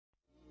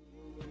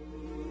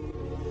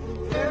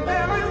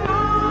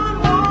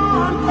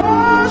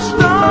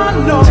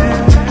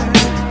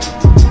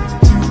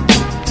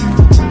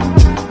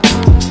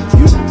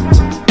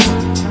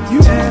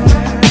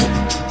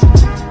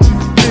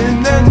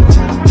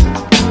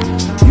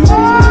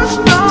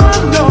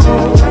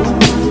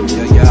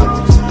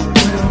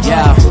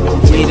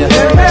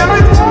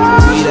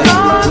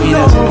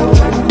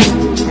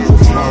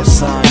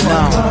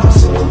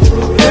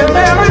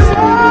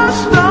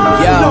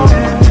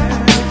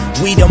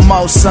We the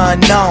most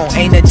unknown,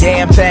 ain't a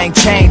damn thing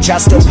changed. I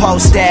still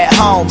post at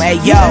home. Hey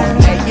yo,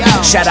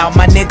 shout out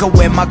my nigga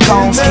with my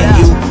cones. Can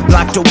you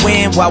block the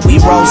wind while we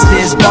roast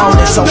this bone?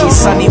 It's always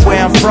sunny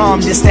where I'm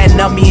from. This that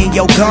nummy in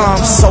your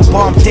gums. So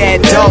bump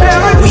that dope.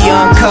 We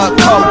uncut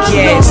coke,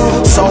 yeah, it's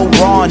so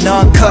raw and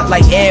uncut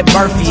like Ed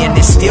Murphy, and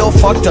it still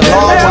fuck the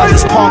law while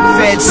these punk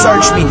feds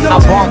search me.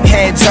 I bump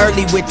heads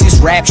early with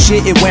this rap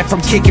shit. It went from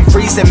kicking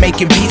freeze and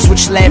making beats,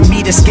 which led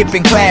me to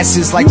skipping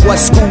classes. Like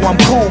what school? I'm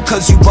cool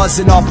cause you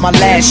buzzing off my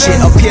last shit.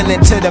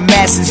 Appealing to the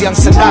masses, young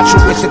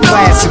Sinatra with the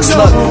classics.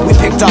 Look, we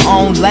picked our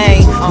own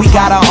lane, we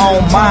got our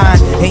own mind,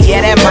 and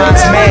yeah, that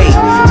mind's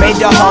made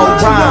the whole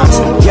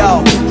rhymes.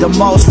 Yo, the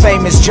most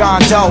famous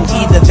John Doe.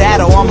 Either that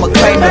or I'ma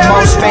claim the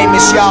most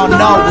famous. Y'all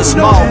know it's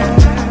Mo.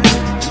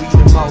 We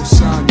the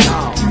most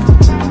unknown.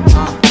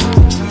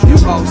 We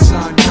the most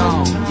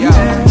unknown. Yo,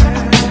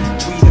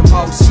 we the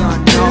most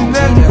unknown.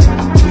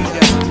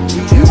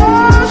 We the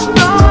most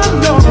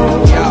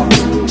unknown. Yo,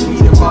 we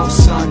the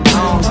most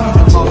unknown. We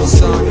the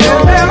most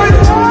unknown.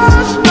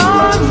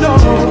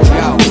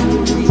 Yo,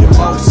 we the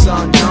most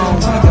unknown.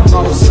 We the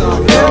most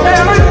unknown.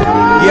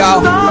 Yo,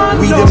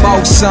 we the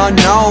most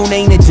unknown.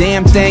 Ain't a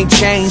damn thing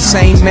changed.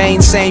 Same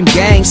main, same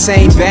gang,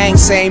 same bang,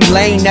 same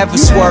lane, never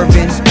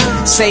swerving.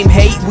 Same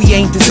hate, we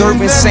ain't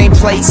deserving. Same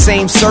place,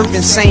 same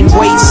serving. Same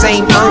weight,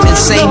 same earning.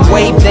 Same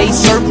wave, they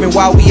surfing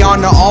while we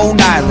on our own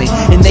island.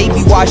 And they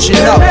be washing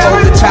up all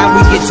the time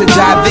we get to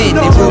dive in.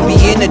 And we'll be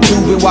in a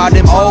tubing while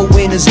them old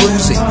winners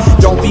losing.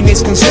 Don't be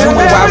misconstruing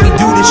why we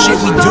do the shit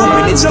we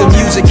doing. It's the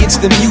music, it's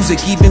the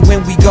music. Even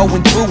when we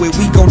going through it,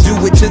 we gon' do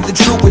it to the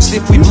truest.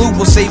 If we blew,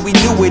 we'll say we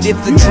knew it.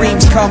 If the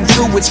dreams come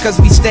true, it's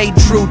cause we stayed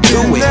true to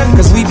it.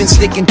 Cause we've been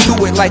sticking to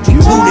it like we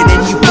glued it.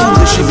 And you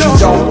foolish if you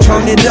don't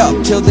turn it up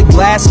till the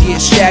glass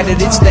gets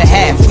shattered. It's the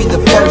half, we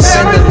the first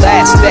and the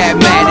last that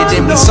mattered.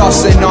 And we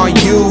saucing on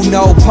you,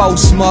 no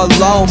Post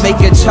Malone. Make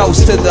a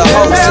toast to the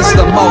host, it's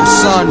the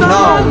most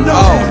unknown.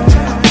 Oh.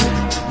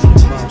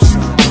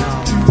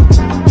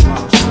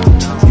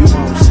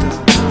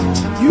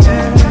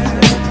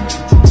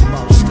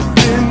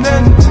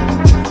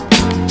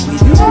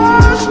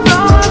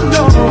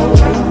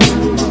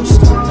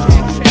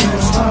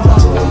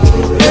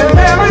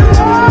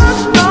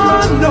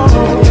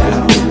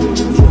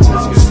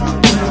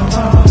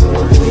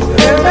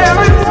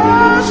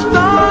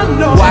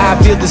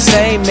 The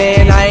same,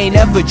 man, I ain't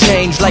ever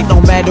changed. Like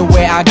no matter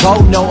where I go,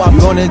 no, I'm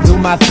gonna do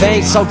my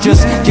thing. So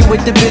just get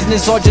with the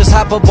business or just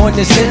hop up on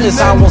this hit list.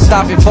 I won't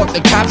stop and fuck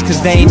the cops cause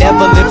they ain't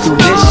never lived through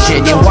this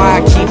shit. And why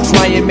I keep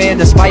trying,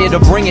 man, aspire to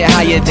bring it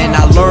higher than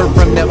I learned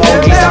from them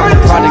OGs. I'm a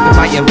product of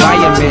my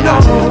environment.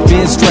 I've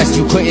been stressed,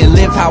 you couldn't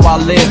live how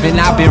I live. And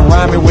I've been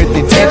rhyming with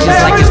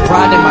intentions like it's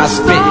pride in my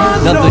spit.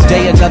 Another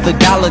day, another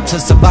dollar to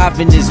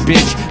survive in this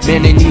bitch.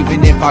 Man, and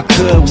even if I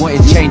could,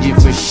 wouldn't change it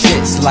for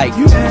shits. Like,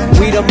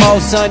 we the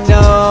most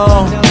unknown.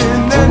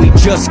 And we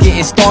just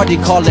getting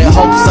started, call it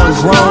hopes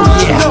ungrown,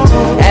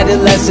 yeah.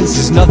 Adolescence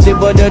is nothing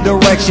but a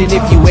direction.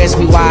 If you ask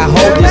me why I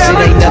hold this, it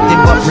ain't nothing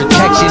but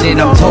protection.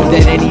 And I'm told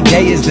that any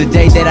day is the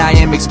day that I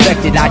am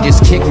expected. I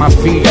just kick my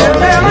feet up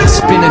and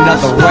spin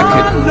another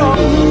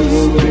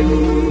record.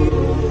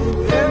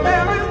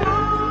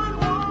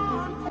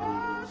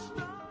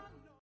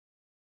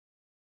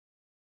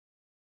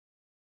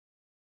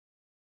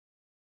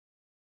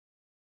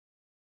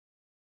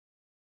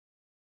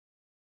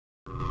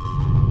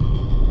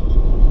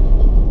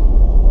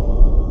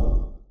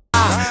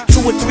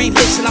 Two or three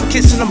licks and I'm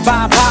kissing them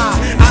bye-bye.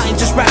 I ain't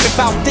just rapping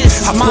about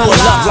this, I pull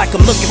up like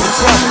I'm looking for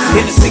trouble.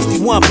 In a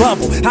 61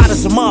 bubble, hot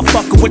as a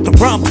motherfucker with the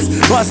rumbles.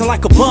 Buzzing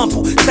like a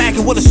bumble,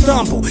 sagging with a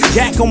stumble.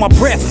 Yak on my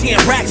breath,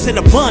 10 racks in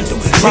a bundle.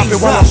 Drop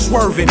it while I'm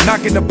swerving,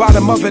 knocking the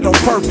bottom of it on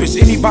purpose.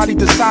 Anybody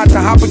decide to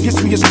hop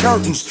against me is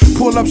curtains.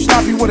 Pull up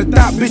sloppy with a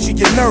thought, bitch, you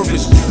get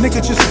nervous.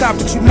 Nigga, just stop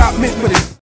it, you not meant for this.